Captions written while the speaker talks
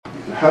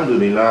الحمد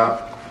لله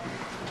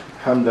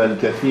حمدا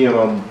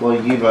كثيرا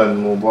طيبا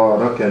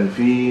مباركا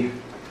فيه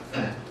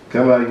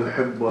كما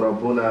يحب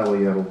ربنا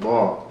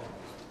ويرضى.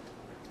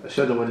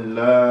 أشهد أن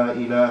لا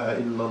إله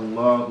إلا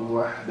الله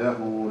وحده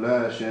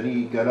لا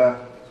شريك له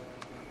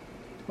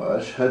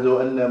وأشهد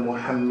أن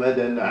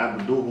محمدا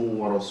عبده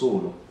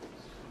ورسوله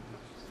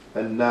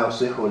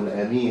الناصح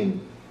الأمين.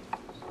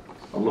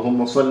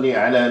 اللهم صل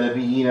على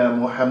نبينا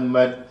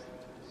محمد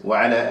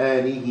وعلى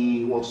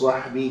آله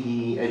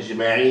وصحبه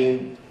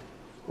أجمعين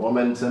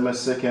ومن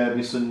تمسك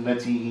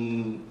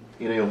بسنته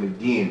إلى يوم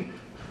الدين.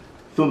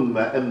 ثم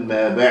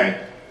أما بعد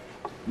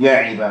يا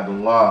عباد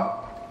الله.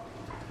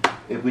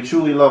 If we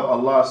truly love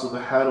Allah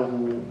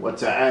subhanahu wa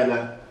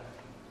ta'ala,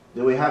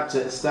 then we have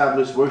to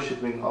establish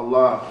worshipping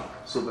Allah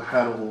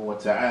subhanahu wa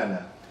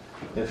ta'ala.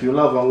 If you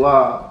love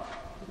Allah,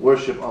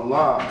 worship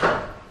Allah.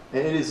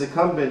 And it is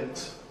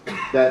incumbent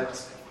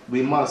that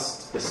we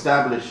must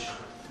establish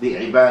the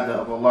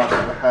ibadah of Allah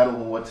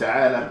subhanahu wa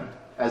ta'ala,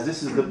 as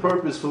this is the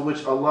purpose for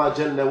which Allah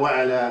Jalla wa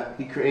ala,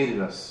 He created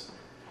us.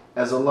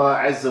 As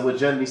Allah Azza wa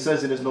Jalla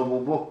says in His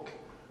noble book,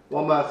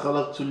 وَمَا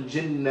خَلَقْتُ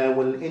الْجِنَّ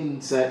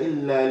وَالْإِنسَ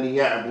إِلَّا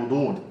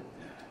لِيَعْبُدُونَ.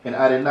 And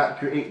I did not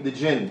create the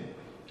jinn,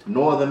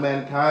 nor the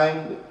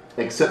mankind,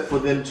 except for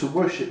them to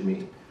worship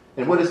me.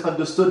 And what is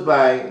understood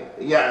by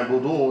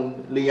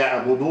يَعْبُدُونَ,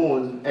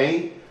 لِيَعْبُدُونَ,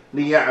 أي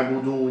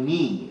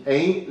لِيَعْبُدُونِي,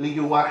 أي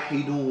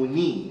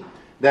لِيُوَحِدُونِي,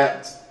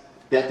 that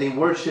they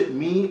worship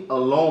me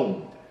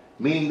alone,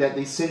 meaning that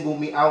they single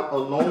me out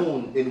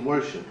alone in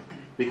worship,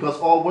 because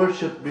all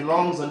worship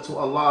belongs unto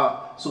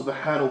Allah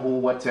subhanahu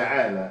wa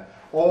ta'ala.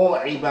 All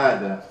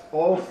ibadah,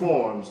 all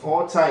forms,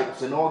 all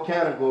types and all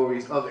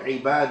categories of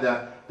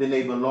ibadah, then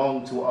they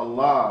belong to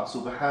Allah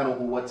subhanahu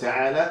wa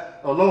ta'ala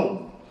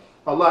alone.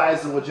 Allah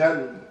Azza wa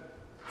Jalla,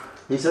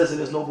 He says in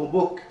His noble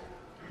book,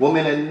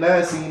 وَمِنَ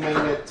النَّاسِ مَنْ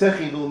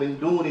يَتَّخِذُ مِنْ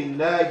دُونِ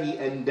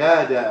اللَّهِ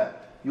أَنْدَادًا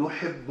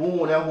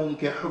يُحِبُّونَهُمْ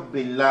كَحُبِّ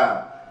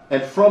اللَّهِ.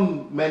 And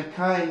from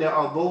mankind there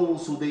are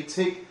those who they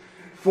take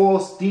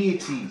false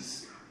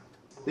deities.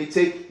 They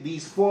take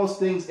these false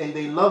things and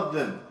they love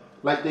them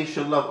like they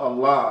should love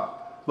Allah.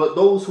 But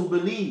those who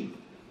believe,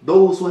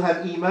 those who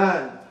have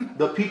iman,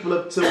 the people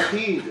of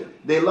Tawheed,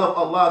 they love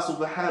Allah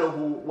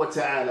subhanahu wa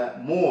ta'ala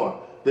more.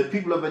 The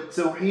people of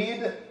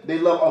Tawheed, they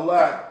love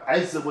Allah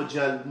Azza wa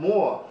Jal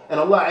more.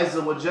 And Allah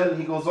Azza wa Jal,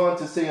 He goes on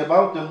to say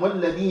about them,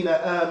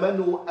 وَالَّذِينَ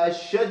آمَنُوا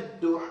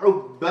أَشَدُّ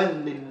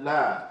حُبًّا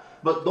لِلَّهِ.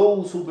 But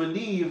those who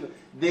believe,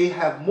 they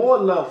have more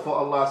love for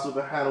Allah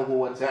subhanahu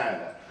wa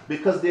ta'ala,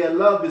 because their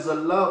love is a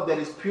love that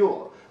is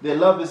pure. Their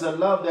love is a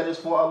love that is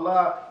for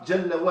Allah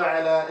Jalla wa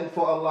ala and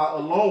for Allah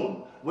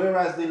alone.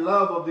 Whereas the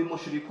love of the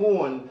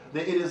mushrikun,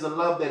 then it is a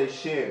love that is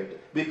shared,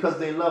 because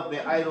they love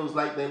their idols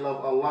like they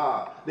love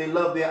Allah. They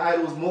love their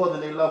idols more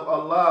than they love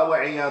Allah, wa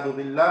iyadu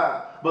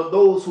billah. But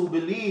those who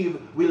believe,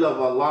 we love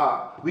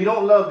Allah. We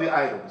don't love the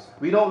idols.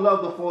 We don't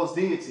love the false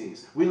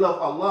deities. We love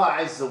Allah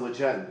Azza wa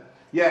Jalla.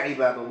 Ya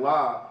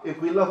ibadallah, if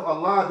we love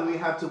Allah, then we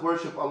have to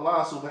worship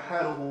Allah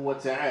subhanahu wa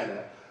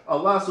ta'ala.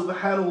 Allah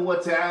subhanahu wa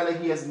ta'ala,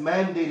 He has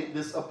mandated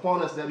this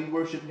upon us, that we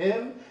worship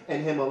Him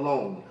and Him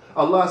alone.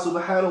 Allah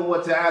subhanahu wa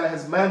ta'ala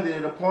has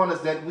mandated upon us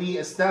that we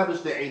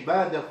establish the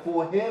ibadah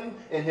for Him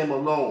and Him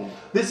alone.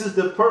 This is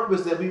the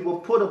purpose that we were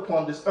put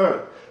upon this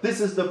earth.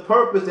 This is the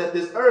purpose that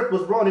this earth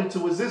was brought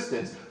into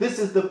existence. This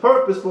is the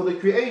purpose for the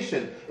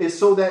creation, is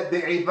so that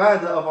the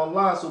ibadah of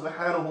Allah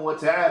subhanahu wa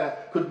ta'ala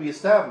could be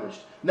established.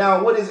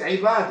 Now, what is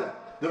ibadah?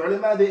 The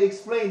ulama, they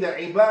explain that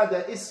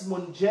ibadah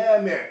ismun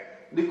jami'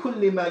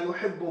 لكل ما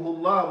يحبه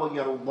الله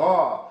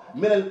ويرضاه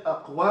من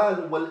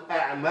الأقوال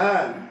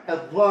والأعمال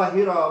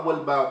الظاهرة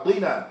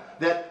والباطنة.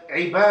 That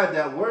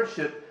ibadah,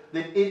 worship,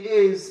 then it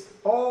is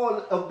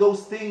all of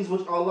those things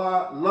which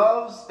Allah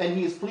loves and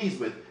He is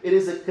pleased with. It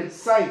is a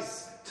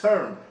concise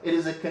term. It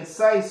is a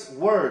concise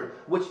word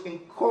which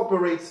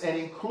incorporates and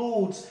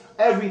includes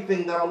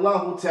everything that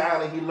Allah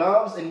Ta'ala He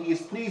loves and He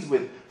is pleased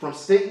with, from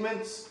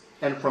statements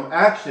and from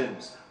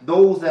actions,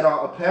 those that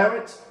are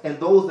apparent and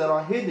those that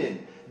are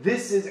hidden.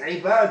 This is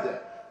ibadah,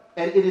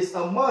 and it is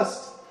a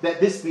must that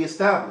this be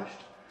established.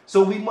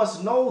 So we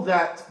must know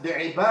that the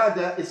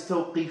ibadah is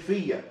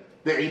tawqifiyya.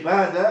 The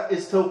ibadah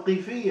is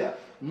tawqifiyya,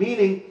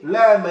 meaning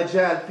la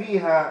majal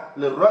fiha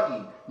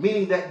lirra'i,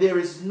 meaning that there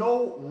is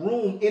no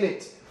room in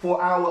it for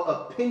our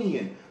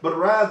opinion, but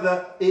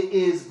rather it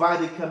is by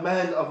the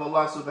command of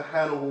Allah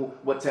subhanahu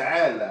wa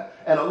ta'ala.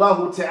 And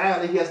Allah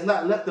ta'ala, He has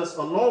not left us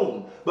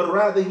alone, but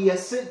rather He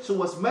has sent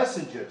to us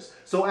messengers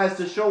so as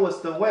to show us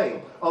the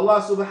way.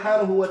 Allah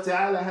subhanahu wa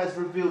ta'ala has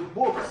revealed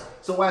books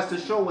so as to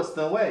show us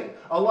the way.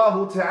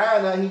 Allah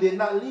ta'ala, He did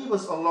not leave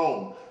us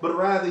alone, but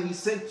rather He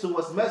sent to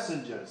us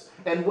messengers.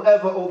 And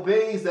whoever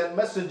obeys that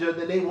messenger,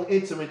 then they will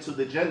enter into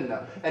the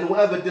Jannah. And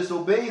whoever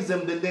disobeys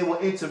them, then they will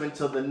enter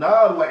into the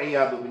Nar, wa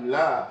iyadu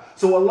billah.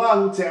 So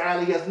Allah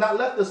Ta'ala, He has not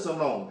left us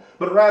alone,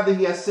 but rather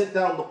He has sent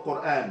down the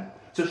Quran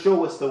to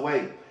show us the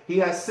way. He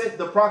has sent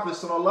the Prophet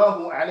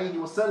sallallahu alaihi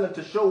wasallam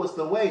to show us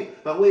the way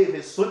by way of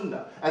his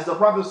sunnah. As the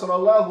Prophet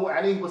sallallahu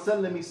alaihi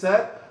wasallam, he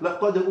said,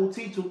 لَقَدْ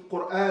أُوتِيتُ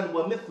الْقُرْآنَ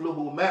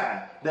وَمِثْلُهُ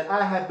مَعَهُ. that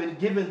I have been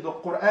given the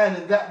Quran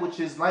and that which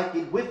is like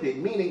it with it,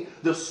 meaning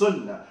the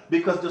Sunnah.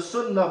 Because the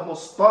Sunnah of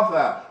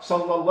Mustafa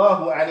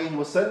sallallahu alayhi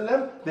wa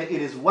sallam, that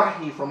it is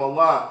wahi from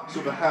Allah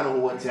subhanahu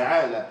wa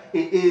ta'ala.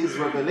 It is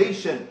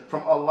revelation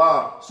from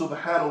Allah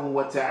subhanahu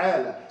wa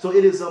ta'ala. So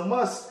it is a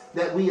must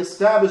that we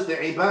establish the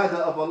ibadah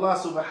of Allah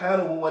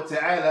subhanahu wa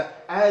ta'ala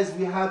as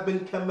we have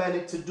been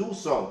commanded to do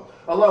so.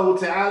 Allah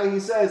ta'ala, He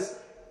says,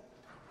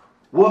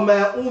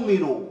 وَمَا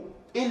أُمِرُوا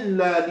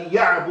إِلَّا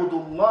لِيَعْبُدُوا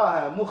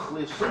اللَّهَ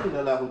مُخْلِصِينَ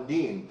لَهُ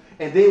الدِّينَ.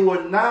 And they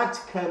were not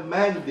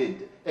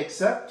commanded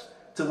except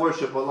to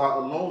worship Allah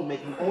alone,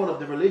 making all of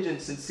the religion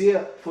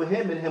sincere for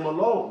Him and Him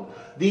alone.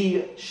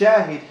 The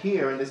shahid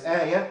here in this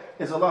ayah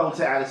is Allah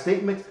Ta'ala's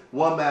statement,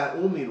 وَمَا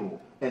أُمِرُوا,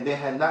 and they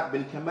had not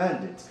been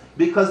commanded.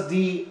 Because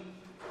the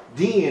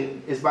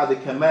deen is by the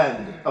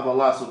command of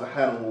Allah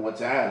subhanahu wa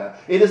ta'ala.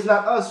 It is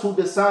not us who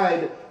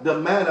decide the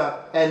manner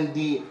and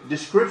the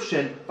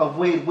description of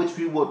way in which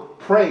we would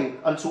pray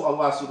unto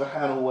Allah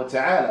subhanahu wa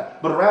ta'ala,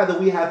 but rather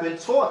we have been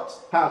taught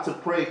how to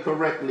pray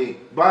correctly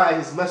by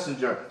His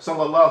Messenger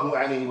sallallahu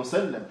alayhi wa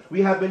sallam.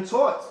 We have been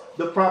taught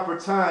the proper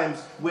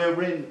times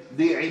wherein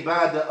the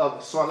ibadah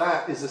of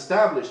salat is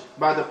established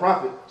by the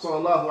Prophet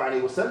sallallahu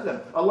alayhi wa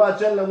sallam. Allah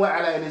Jalla wa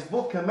ala in His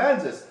book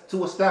commands us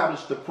to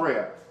establish the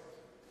prayer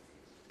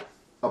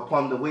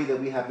upon the way that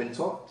we have been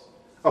taught,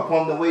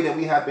 upon the way that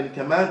we have been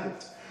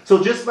commanded.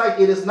 So just like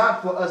it is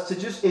not for us to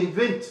just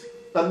invent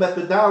a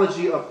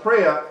methodology of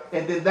prayer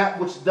and then that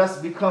which thus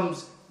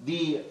becomes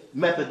the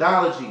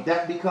methodology,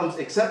 that becomes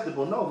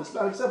acceptable. No, it's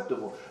not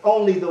acceptable.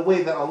 Only the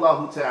way that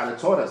Allah Ta'ala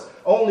taught us,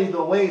 only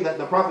the way that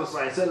the Prophet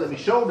ﷺ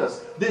showed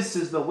us, this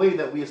is the way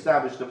that we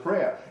establish the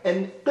prayer.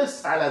 And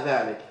qis ala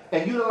dhalik,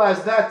 and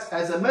utilize that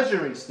as a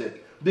measuring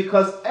stick.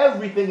 Because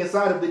everything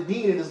inside of the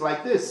deen is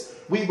like this.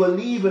 We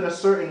believe in a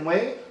certain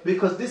way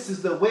because this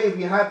is the way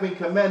we have been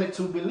commanded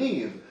to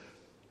believe.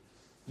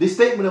 The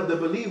statement of the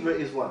believer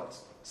is what?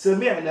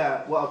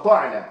 سَمِعْنَا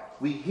وَأَطَعْنَا.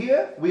 We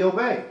hear, we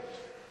obey.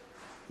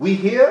 We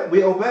hear,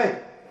 we obey.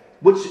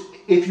 Which,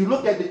 if you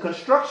look at the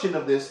construction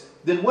of this,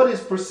 then what is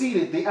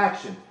preceded, the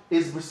action,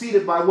 is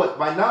preceded by what?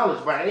 By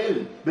knowledge, by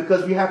ilm.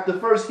 Because we have to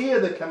first hear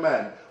the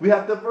command. We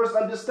have to first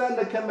understand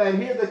the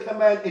command, hear the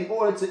command in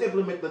order to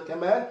implement the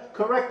command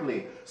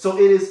correctly. So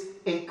it is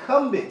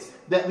incumbent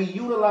that we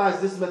utilize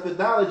this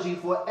methodology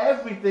for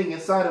everything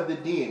inside of the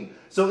deen.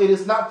 So it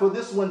is not for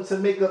this one to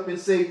make up and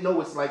say,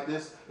 no, it's like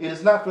this. It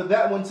is not for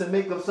that one to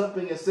make up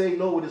something and say,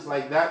 no, it is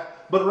like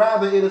that. But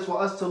rather it is for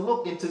us to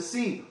look and to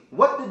see,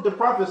 what did the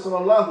Prophet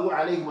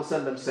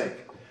ﷺ say?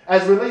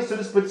 As relates to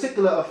this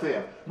particular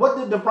affair, what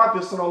did the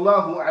Prophet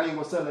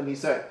ﷺ he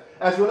say?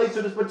 As relates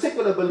to this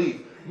particular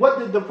belief, what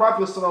did the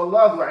Prophet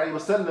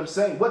ﷺ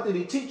say? What did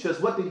he teach us?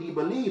 What did he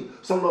believe?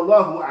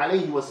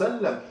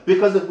 ﷺ.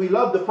 Because if we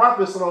love the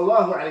Prophet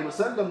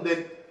ﷺ,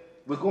 then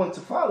we're going to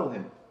follow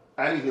him.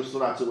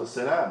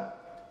 ﷺ.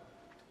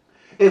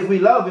 If we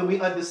love and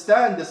we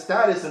understand the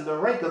status and the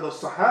rank of the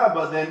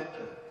Sahaba, then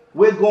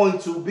we're going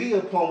to be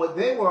upon what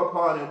they were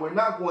upon, and we're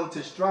not going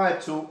to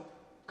strive to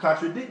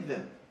contradict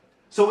them.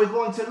 So we're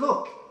going to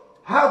look,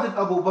 how did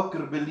Abu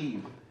Bakr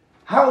believe?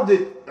 How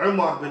did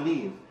Umar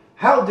believe?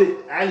 How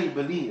did Ali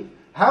believe?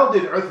 How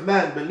did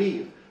Uthman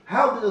believe?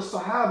 How did the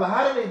Sahaba,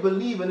 how did they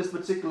believe in this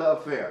particular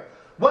affair?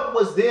 What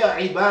was their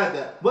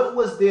ibadah? What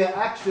was their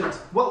actions?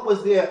 What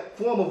was their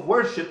form of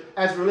worship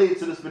as related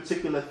to this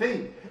particular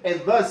thing?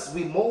 And thus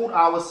we mold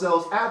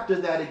ourselves after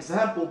that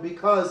example,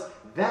 because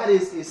that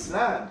is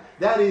Islam.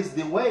 That is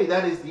the way.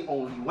 That is the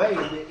only way.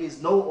 There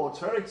is no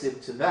alternative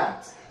to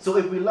that. So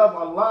if we love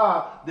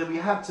Allah, then we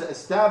have to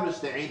establish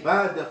the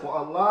ibadah for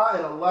Allah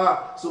and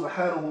Allah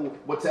subhanahu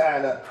wa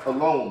ta'ala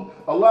alone.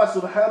 Allah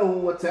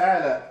subhanahu wa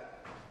ta'ala,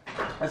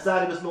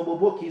 inside of His noble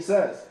book, He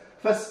says,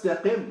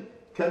 فَاسْتَقِمْ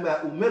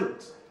كَمَا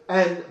أُمِرْتَ,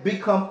 and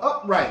become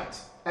upright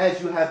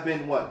as you have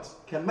been what?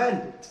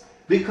 Commanded.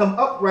 Become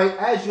upright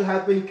as you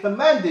have been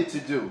commanded to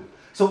do.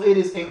 So it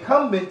is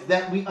incumbent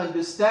that we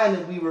understand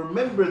and we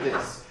remember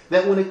this,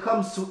 that when it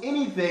comes to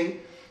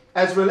anything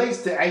as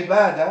relates to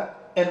ibadah,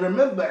 and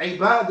remember,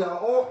 ibadah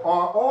are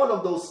all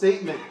of those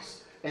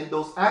statements and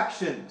those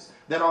actions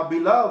that are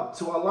beloved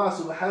to Allah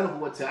subhanahu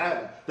wa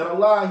ta'ala, that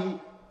Allah,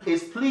 He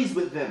is pleased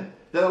with them,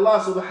 that Allah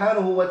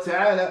subhanahu wa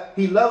ta'ala,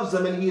 He loves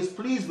them and He is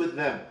pleased with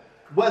them,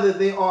 whether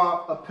they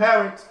are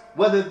apparent,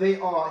 whether they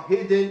are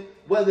hidden,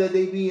 whether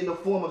they be in the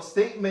form of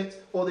statement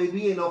or they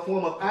be in the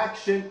form of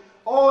action.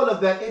 All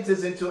of that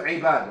enters into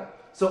ibadah.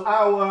 So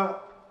our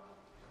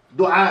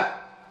dua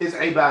is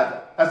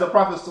ibadah. As the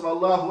Prophet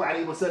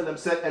ﷺ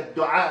said,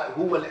 ad-du'a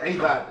huwa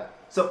al-ibadah.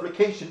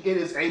 Supplication, it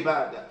is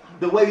ibadah.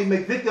 The way we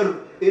make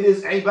dhikr, it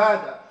is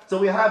ibadah. So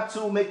we have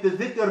to make the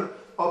dhikr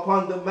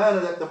upon the manner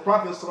that the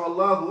Prophet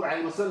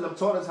ﷺ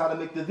taught us how to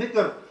make the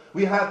dhikr.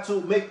 We have to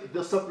make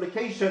the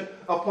supplication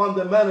upon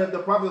the manner that the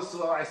Prophet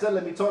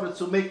ﷺ taught us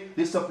to make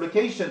the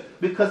supplication,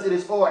 because it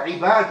is all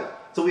ibadah.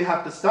 So we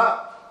have to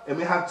stop. And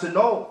we have to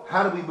know,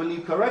 how do we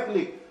believe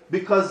correctly?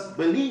 Because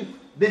belief,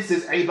 this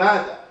is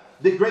ibadah.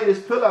 The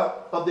greatest pillar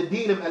of the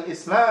deen of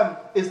al-Islam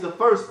is the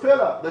first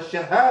pillar, the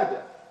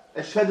shahada.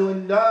 Ashhadu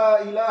an la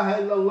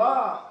ilaha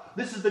illallah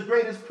This is the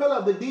greatest pillar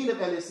of the deen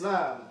of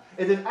al-Islam.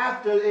 And then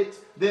after it,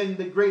 then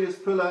the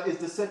greatest pillar is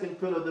the second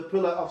pillar, the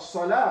pillar of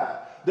salah.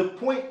 The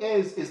point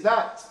is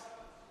that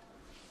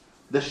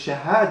the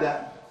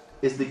shahada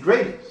is the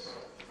greatest,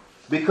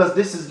 because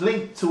this is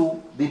linked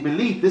to the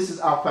belief. This is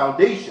our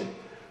foundation.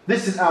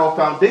 This is our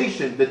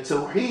foundation, the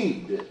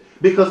tawheed.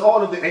 Because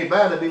all of the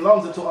ibadah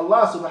belongs to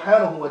Allah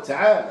subhanahu wa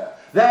ta'ala.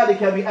 ذَلِكَ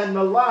بِأَنَّ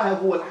اللَّهَ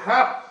هُوَ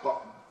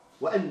الْحَقِّ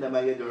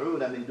وَأَنَّمَا يَدْعُونَ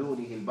مِن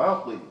دُونِهِ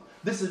الْبَاطِلِ.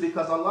 This is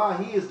because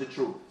Allah, He is the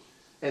truth.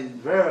 And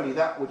verily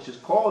that which is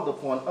called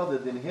upon other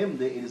than Him,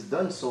 that it is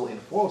done so in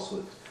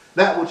falsehood.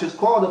 That which is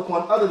called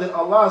upon other than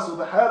Allah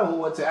subhanahu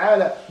wa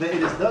ta'ala, that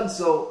it is done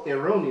so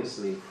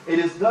erroneously. It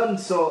is done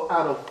so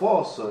out of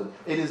falsehood.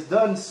 It is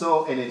done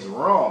so and it's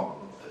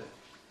wrong.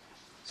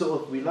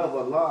 So if we love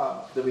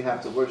Allah, then we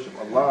have to worship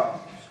Allah.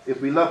 If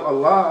we love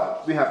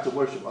Allah, we have to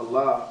worship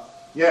Allah.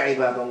 Ya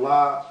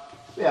ibadallah,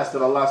 we ask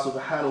that Allah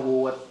subhanahu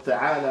wa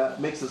ta'ala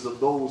makes us of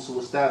those who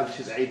establish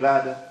His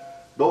ibadah,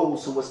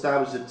 those who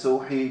establish the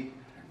tawheed,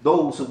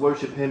 those who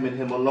worship Him and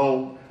Him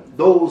alone,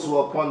 those who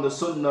are upon the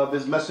sunnah of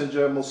His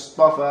messenger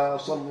Mustafa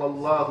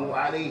sallallahu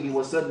alayhi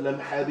wa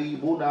sallam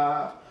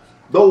habibuna,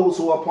 those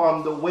who are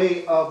upon the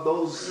way of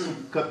those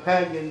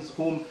companions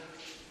whom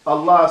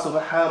Allah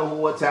subhanahu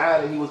wa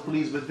ta'ala, He was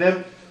pleased with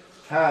them.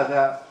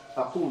 هذا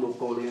أقول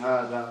قولي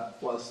هذا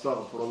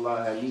وأستغفر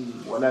الله لي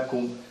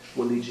ولكم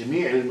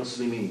ولجميع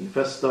المسلمين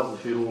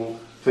فاستغفروا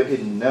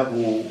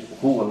فإنه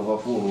هو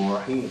الغفور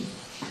الرحيم.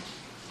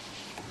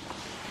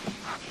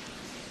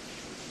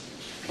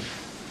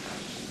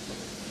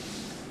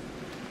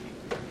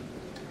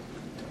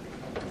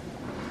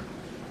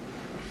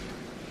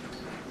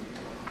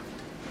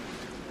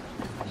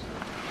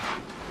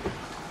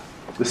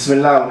 بسم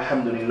الله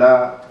والحمد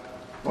لله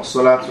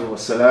والصلاة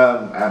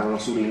والسلام على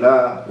رسول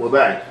الله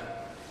وبعد.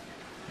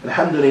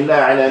 الحمد لله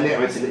على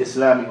نعمة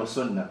الإسلام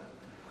والسنة.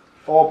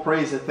 All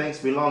praise and thanks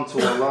belong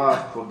to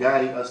Allah for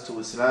guiding us to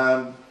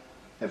Islam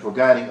and for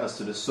guiding us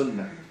to the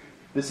Sunnah.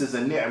 This is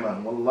a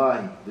ni'mah,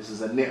 wallahi. This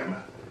is a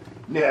ni'mah.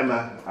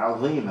 Ni'mah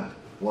azimah,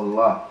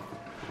 wallah.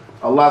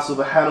 Allah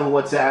subhanahu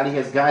wa ta'ala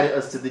has guided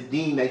us to the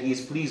deen that He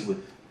is pleased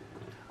with.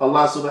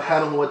 Allah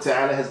subhanahu wa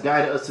ta'ala has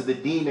guided us to the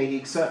deen that He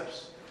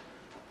accepts.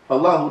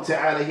 Allah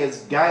Ta'ala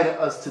has guided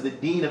us to the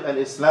deen of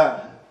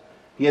al-Islam.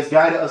 He has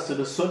guided us to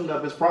the sunnah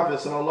of His Prophet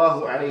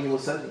sallallahu alayhi wa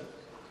sallam.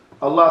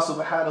 Allah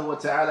subhanahu wa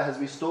ta'ala has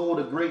bestowed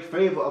a great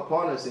favor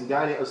upon us in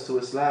guiding us to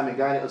Islam and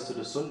guiding us to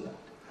the sunnah.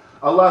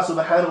 Allah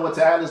subhanahu wa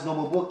ta'ala's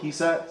noble book, He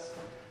says,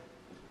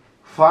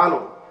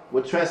 follow.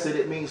 What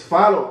translated means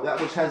follow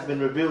that which has been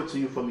revealed to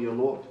you from your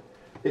Lord.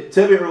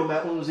 اتبعوا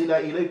ما أنزل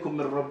إليكم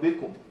من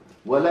ربكم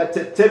ولا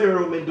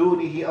تتبعوا من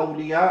دونه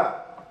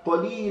أولياء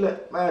قليلا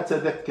ما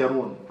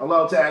تذكرون.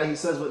 Allah Ta'ala, He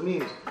says what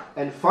means,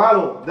 and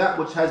follow that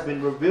which has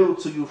been revealed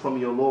to you from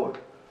your Lord.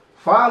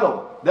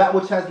 Follow that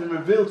which has been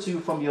revealed to you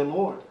from your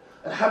Lord.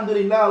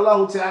 Alhamdulillah,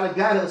 Allah Ta'ala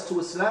guided us to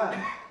Islam.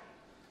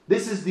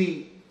 This is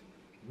the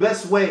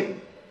best way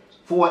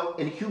for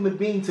a human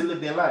being to live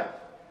their life,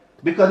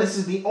 because this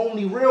is the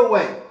only real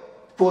way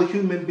for a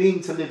human being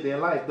to live their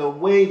life, the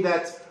way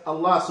that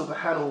Allah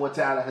Subhanahu wa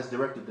Ta'ala has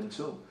directed them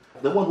to,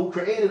 the one who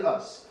created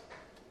us.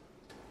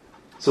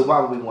 So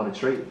why would we want to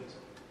trade it?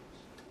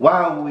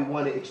 Why would we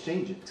want to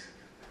exchange it?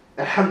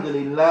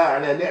 Alhamdulillah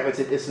ala ni'mat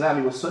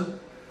al-Islam wa sunnah.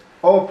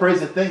 All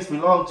praise and thanks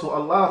belong to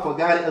Allah for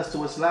guiding us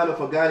to Islam and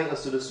for guiding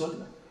us to the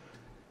sunnah.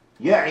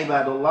 Ya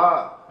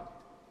ibadallah,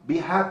 be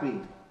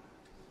happy,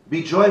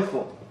 be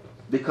joyful,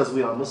 because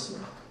we are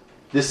Muslim.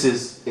 This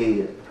is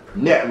a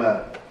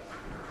ni'mah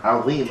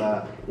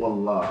azima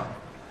wallah.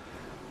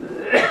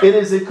 It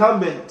is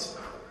incumbent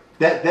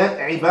that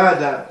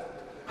ibadah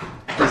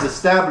is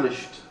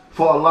established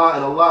for Allah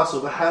and Allah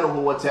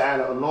subhanahu wa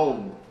ta'ala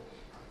alone.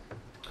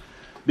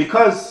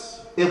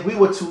 Because if we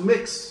were to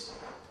mix,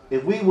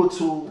 if we were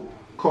to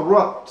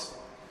corrupt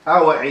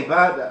our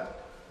ibadah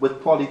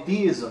with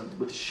polytheism,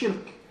 with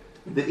shirk,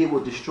 then it will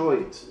destroy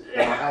it,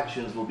 and our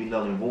actions will be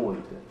null and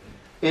void.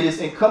 It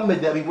is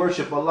incumbent that we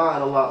worship Allah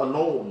and Allah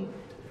alone,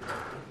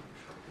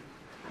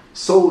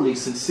 solely,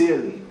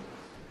 sincerely,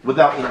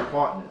 without any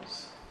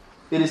partners.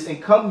 It is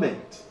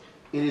incumbent,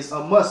 it is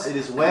a must, it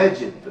is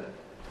wajib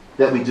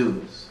that we do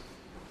this.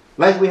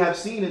 Like we have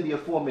seen in the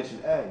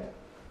aforementioned ayah,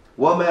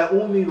 وَمَا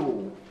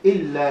أُمِرُوا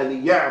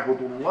إِلَّا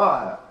لِيَعْبُدُوا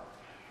اللَّهَ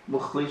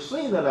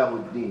مُخْلِصِينَ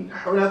لَهُ الدِّينَ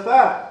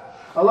حُنَفَاءَ.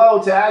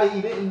 Allah Ta'ala,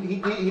 He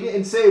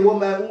didn't say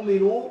وَمَا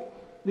أُمِرُوا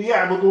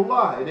لِيَعْبُدُوا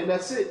اللَّهَ, and then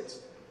that's it.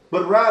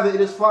 But rather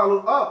it is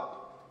followed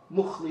up,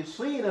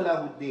 مُخْلِصِينَ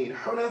لَهُ الدِّينَ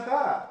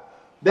حُنَفَاءَ,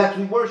 that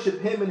we worship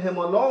Him and Him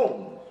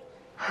alone.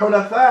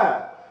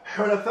 حُنَفَاءَ.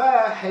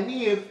 حُنَفَاء,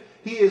 Hanif,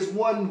 He is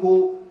one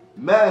who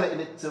مَالَ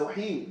إِلَى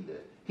التَّوْحِيدِ.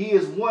 He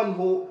is one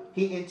who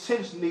He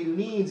intentionally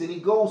leans and He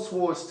goes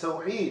towards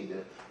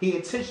Tawheed. He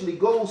intentionally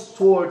goes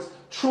towards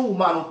true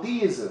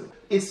monotheism.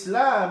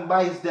 Islam,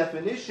 by its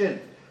definition,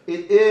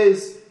 it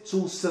is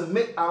to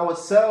submit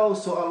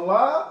ourselves to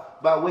Allah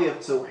by way of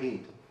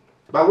Tawheed.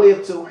 By way of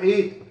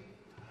Tawheed.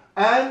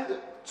 And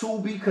to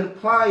be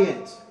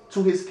compliant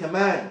to His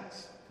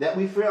commands. That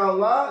we fear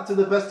Allah to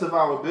the best of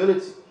our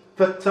ability.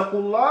 فَاتَّقُوا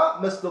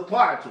اللَّهَ مَا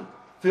اسْتَطَعْتُمْ.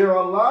 Fear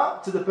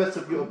Allah to the best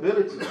of your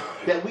ability.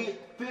 That we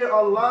fear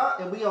Allah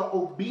and we are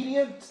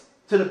obedient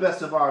to the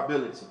best of our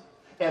ability.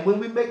 And when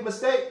we make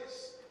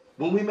mistakes,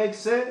 when we make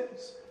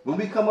sins, when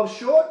we come up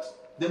short,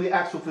 then we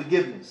ask for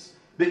forgiveness.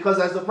 Because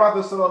as the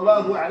Prophet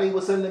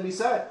ﷺ, he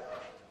said,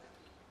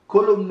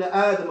 كُلُّ ابْنَ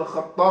آدَمَ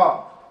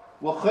خَطَّاءٌ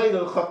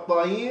وَخَيْرُ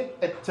الْخَطَّائِينَ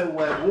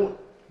التَّوَّابُونَ.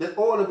 That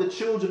all of the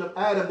children of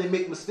Adam, they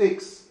make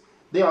mistakes.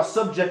 They are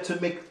subject to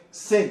make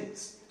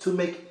sins, to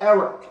make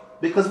error.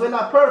 Because we're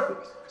not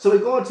perfect. So we're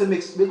going to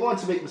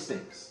make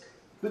mistakes.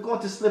 We're going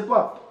to slip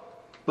up.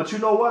 But you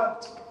know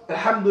what?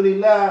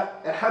 Alhamdulillah,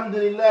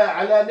 alhamdulillah,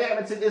 ala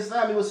ni'mat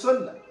al-Islam wa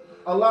sunnah.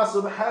 Allah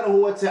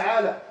subhanahu wa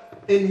ta'ala,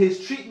 in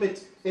his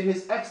treatment, in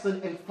his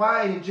excellent and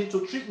fine and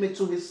gentle treatment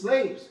to his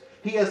slaves,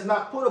 he has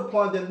not put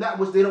upon them that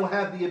which they don't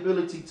have the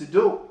ability to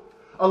do.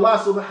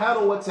 Allah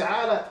subhanahu wa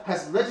ta'ala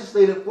has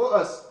legislated for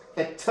us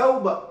at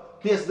tawbah.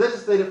 He has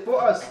legislated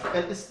for us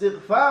at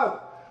istighfar.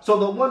 So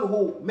the one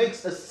who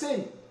makes a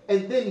sin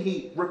and then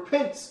he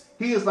repents,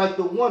 he is like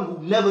the one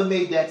who never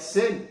made that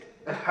sin.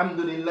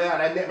 Alhamdulillah,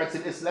 ala ni'mat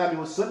al-Islam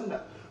wa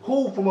sunnah.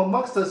 Who from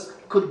amongst us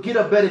could get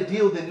a better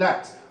deal than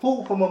that?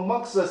 Who from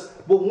amongst us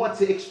will want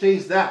to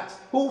exchange that?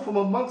 Who from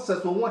amongst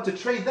us will want to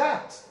trade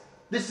that?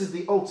 This is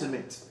the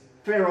ultimate.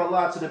 Fear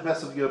Allah to the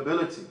best of your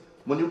ability.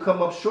 When you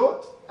come up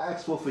short,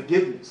 ask for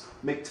forgiveness.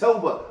 Make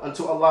tawbah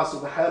unto Allah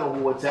subhanahu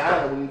wa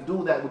ta'ala. When you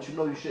do that, which you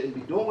know you shouldn't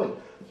be doing,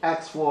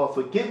 ask for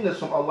forgiveness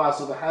from Allah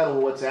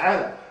subhanahu wa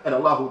ta'ala. And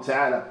Allah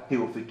ta'ala, he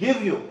will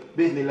forgive you.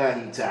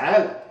 Bi'idhnillahi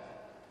ta'ala.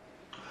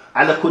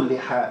 Ala kulli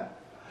hal.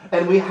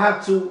 And we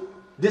have to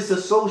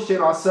disassociate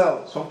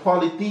ourselves from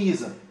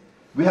polytheism.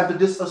 We have to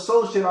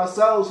disassociate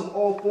ourselves from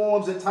all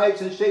forms and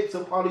types and shapes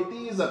of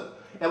polytheism.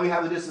 And we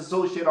have to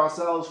disassociate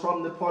ourselves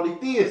from the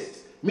polytheists,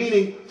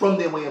 meaning from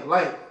their way of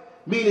life,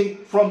 meaning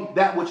from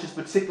that which is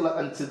particular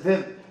unto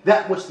them,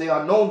 that which they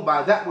are known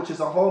by, that which is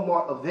a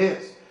hallmark of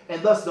theirs.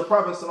 And thus the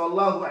Prophet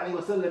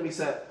ﷺ, he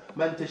said,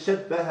 "Man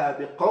tashabbaha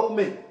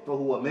biqawmin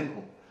fahuwa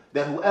minhum."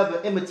 That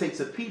whoever imitates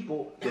a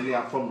people, then they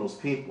are from those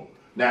people.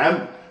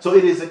 Now, so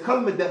it is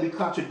incumbent that we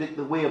contradict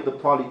the way of the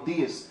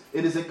polytheists.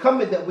 It is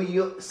incumbent that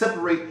we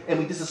separate and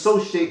we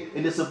disassociate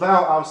and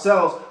disavow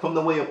ourselves from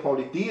the way of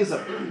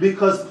polytheism.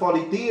 Because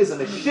polytheism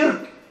is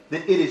shirk,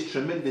 then it is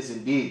tremendous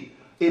indeed.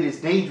 It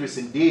is dangerous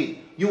indeed.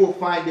 You will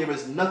find there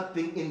is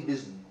nothing in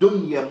this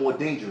dunya more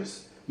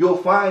dangerous. You'll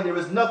find there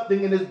is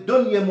nothing in this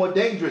dunya more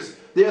dangerous.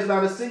 There is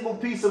not a single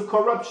piece of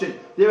corruption.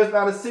 There is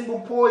not a single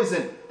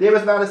poison. There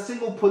is not a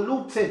single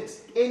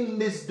pollutant in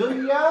this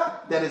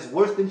dunya that is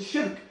worse than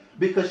shirk.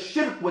 Because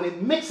shirk, when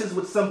it mixes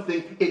with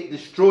something, it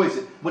destroys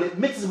it. When it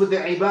mixes with the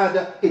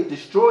ibadah, it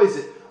destroys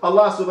it.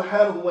 Allah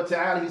subhanahu wa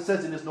ta'ala, he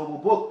says in his noble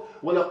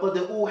book,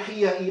 وَلَقَدْ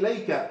أُوحِيَ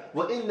إِلَيْكَ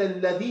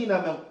وَإِنَّ الَّذِينَ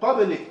مِنْ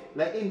قَبْلِكَ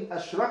لَإِنْ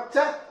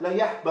أَشْرَكْتَ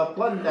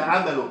لَيَحْبَطَنَّ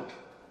عَمَلُكَ.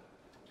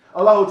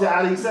 Allah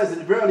ta'ala, he says,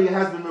 and verily it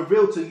has been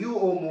revealed to you,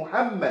 O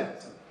Muhammad,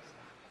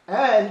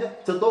 and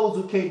to those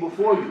who came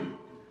before you.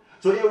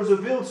 So it was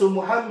revealed to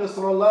Muhammad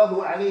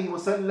sallallahu alayhi wa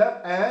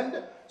sallam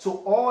and to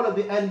all of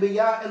the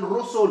Anbiya and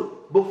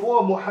Rusul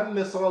before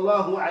Muhammad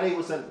sallallahu alayhi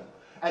wa sallam.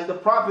 And the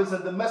prophets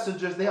and the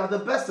messengers, they are the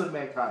best of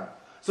mankind.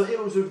 So it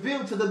was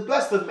revealed to the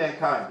best of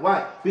mankind.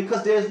 Why?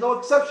 Because there is no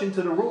exception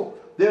to the rule.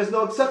 There is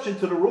no exception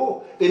to the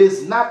rule. It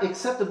is not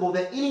acceptable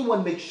that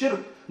anyone makes shirk,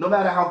 no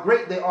matter how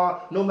great they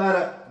are, no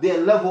matter their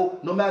level,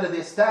 no matter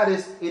their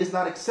status. It is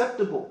not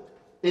acceptable.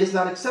 It is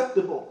not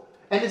acceptable.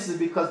 And this is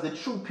because the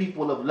true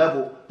people of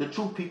level, the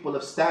true people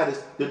of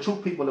status, the true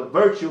people of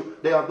virtue,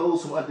 they are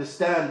those who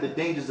understand the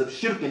dangers of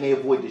shirk and they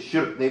avoid the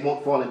shirk. They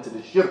won't fall into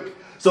the shirk.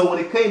 So when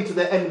it came to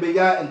the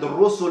Anbiya and the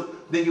Rusul,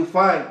 then you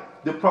find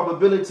the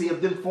probability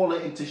of them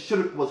falling into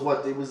shirk was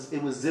what? It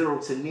was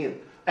 0 to nil.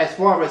 As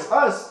far as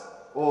us,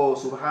 oh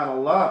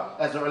subhanallah,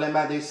 as the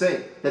ulama they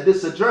say, that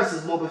this address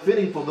is more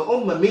befitting for the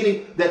ummah,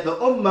 meaning that the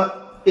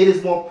ummah, it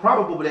is more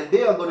probable that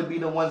they are going to be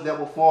the ones that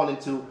will fall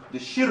into the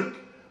shirk,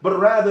 but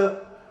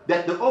rather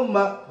that the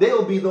ummah, they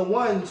will be the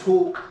ones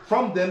who,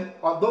 from them,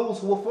 are those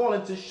who will fall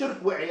into shirk,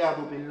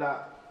 wa'iyadu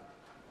billah.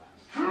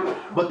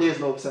 But there's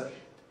no exception.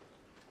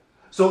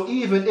 So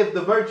even if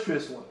the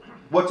virtuous one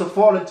were to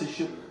fall into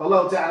shirk,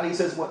 Allah Ta'ala, he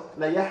says what?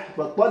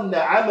 لَيَحْبَطَنَّ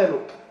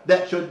عَمَلُكَ.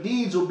 That your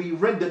deeds will be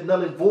rendered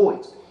null and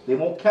void. They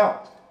won't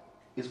count.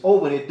 It's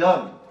over, they're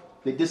done.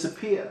 They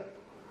disappear.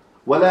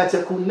 وَلَا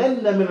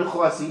تَكُنَّنَّ مِنَ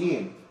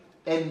الْخَاسِرِينَ.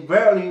 And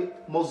verily,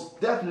 most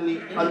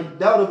definitely,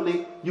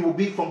 undoubtedly, you will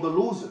be from the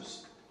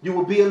losers. You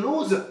will be a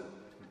loser.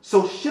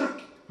 So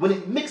shirk, when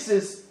it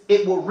mixes,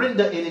 it will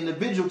render an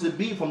individual to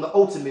be from the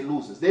ultimate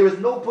losers. There is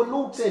no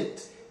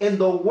pollutant in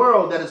the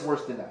world that is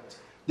worse than that.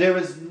 There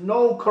is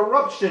no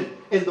corruption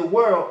in the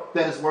world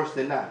that is worse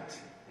than that.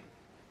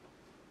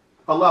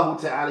 Allah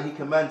Ta'ala, he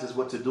commands us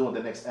what to do in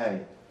the next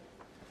ayah.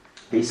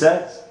 He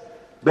says,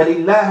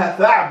 بَلِ اللَّهَ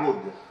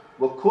فَاعْبُدْ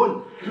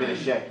وَكُنْ مِنَ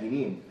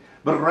الشَّاكِرِينَ.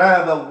 But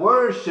rather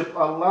worship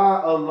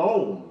Allah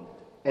alone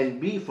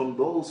and be from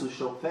those who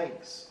show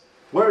thanks.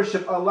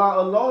 Worship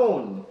Allah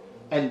alone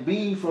and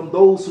be from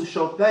those who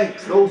show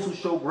thanks, those who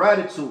show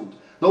gratitude,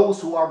 those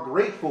who are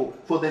grateful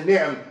for the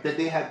ni'am that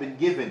they have been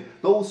given,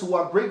 those who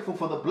are grateful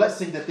for the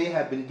blessing that they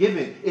have been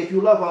given. If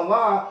you love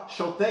Allah,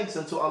 show thanks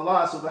unto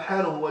Allah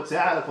subhanahu wa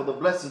ta'ala for the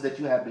blessings that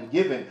you have been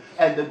given.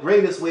 And the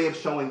greatest way of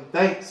showing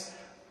thanks,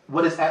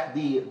 what is at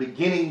the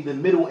beginning, the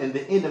middle, and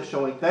the end of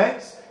showing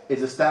thanks,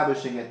 is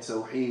establishing a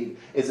tawheed.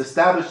 Is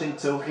establishing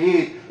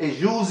tawheed,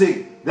 is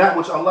using that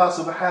which Allah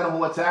subhanahu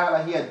wa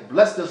ta'ala, He has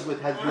blessed us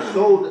with, has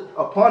bestowed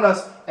upon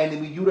us, and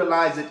then we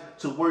utilize it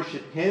to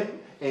worship Him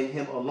and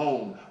Him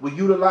alone. We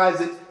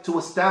utilize it to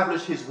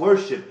establish His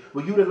worship.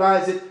 We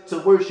utilize it to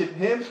worship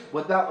Him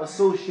without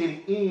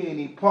associating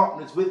any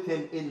partners with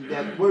Him in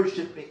that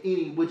worship in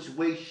any which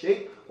way,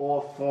 shape,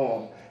 or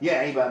form. Ya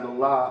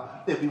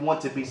ibadallah, if we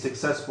want to be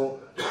successful,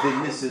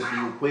 then this is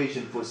the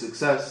equation for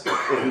success.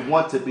 If we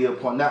want to be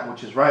upon that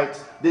which is right,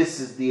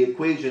 this is the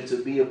equation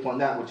to be upon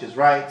that which is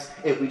right.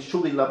 If we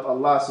truly love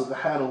Allah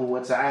subhanahu wa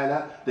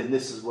ta'ala, then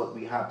this is what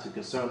we have to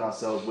concern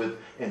ourselves with,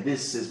 and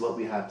this is what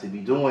we have to be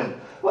doing.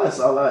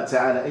 وأسأل الله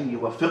تعالى أن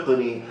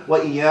يوفقني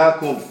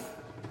وإياكم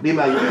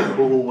لما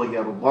يحبه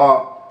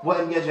ويرضاه،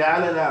 وأن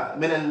يجعلنا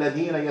من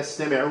الذين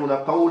يستمعون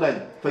قولا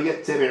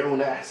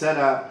فيتبعون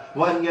أحسنا،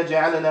 وأن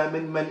يجعلنا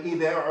ممن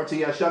إذا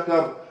أعطي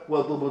شكر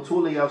وإذا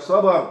ابتلي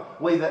صبر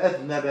وإذا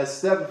أذنب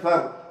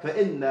استغفر،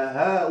 فإن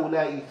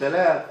هؤلاء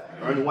ثلاث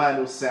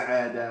عنوان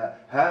السعادة.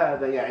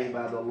 هذا يا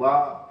عباد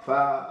الله،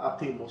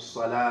 فأقيموا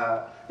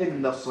الصلاة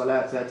إن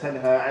الصلاة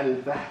تنهى عن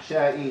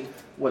الفحشاء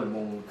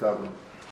والمنكر.